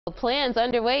Plans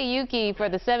underway, Yuki, for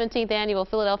the 17th annual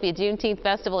Philadelphia Juneteenth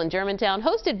Festival in Germantown,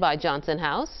 hosted by Johnson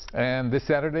House. And this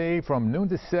Saturday from noon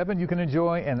to 7, you can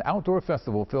enjoy an outdoor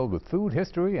festival filled with food,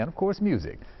 history, and of course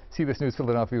music. CBS News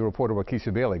Philadelphia reporter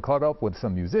Wakisha Bailey caught up with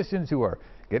some musicians who are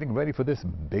getting ready for this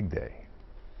big day.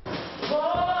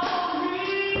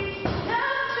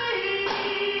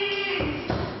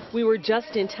 We were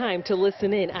just in time to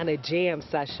listen in on a jam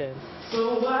session.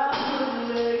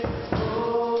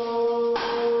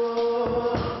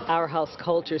 Our House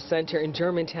Culture Center in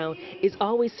Germantown is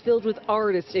always filled with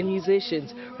artists and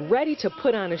musicians ready to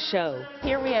put on a show.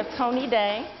 Here we have Tony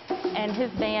Day, and his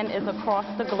band is across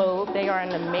the globe. They are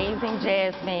an amazing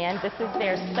jazz band. This is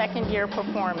their second year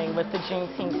performing with the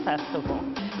Juneteenth Festival.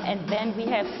 And then we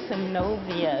have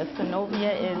Synovia.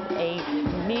 Synovia is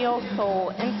a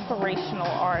neo-soul inspirational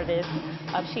artist.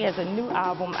 She has a new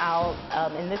album out,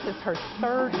 and this is her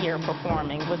third year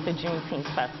performing with the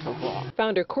Juneteenth Festival.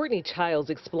 Founder Courtney Childs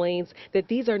explains that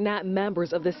these are not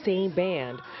members of the same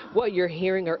band. What you're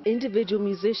hearing are individual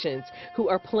musicians who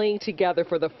are playing together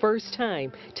for the first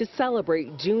time to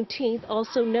celebrate Juneteenth,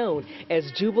 also known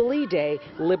as Jubilee Day,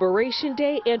 Liberation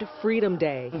Day, and Freedom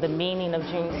Day. The meaning of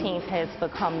Juneteenth has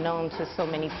become known to so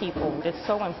many people. It's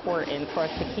so important for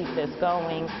us to keep this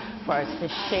going, for us to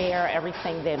share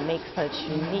everything that makes us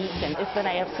unique. And it's been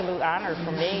an absolute honor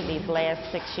for me these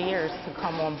last 6 years to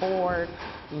come on board,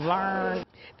 learn.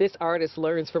 This artist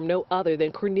learns from no other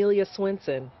than Cornelia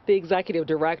Swinson, the executive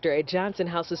director at Johnson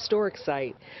House Historic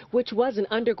Site, which was an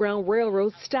Underground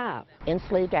Railroad stop.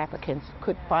 Enslaved Africans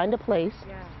could find a place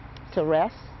to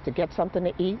rest, to get something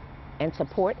to eat, and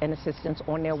support and assistance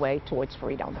on their way towards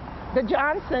freedom. The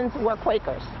Johnsons were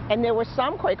Quakers, and there were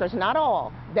some Quakers, not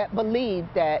all, that believed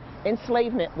that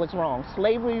enslavement was wrong,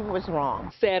 slavery was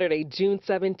wrong. Saturday, June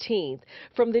 17th,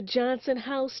 from the Johnson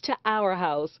House to our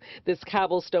house, this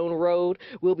cobblestone road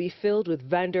will be filled with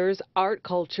vendors, art,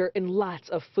 culture, and lots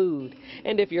of food.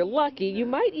 And if you're lucky, you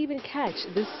might even catch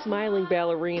this smiling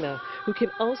ballerina who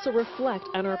can also reflect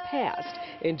on our past,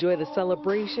 enjoy the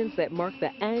celebrations that mark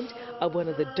the end of one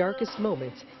of the darkest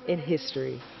moments in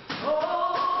history.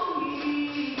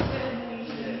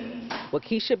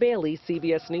 Wakisha Bailey,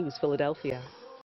 CBS News, Philadelphia.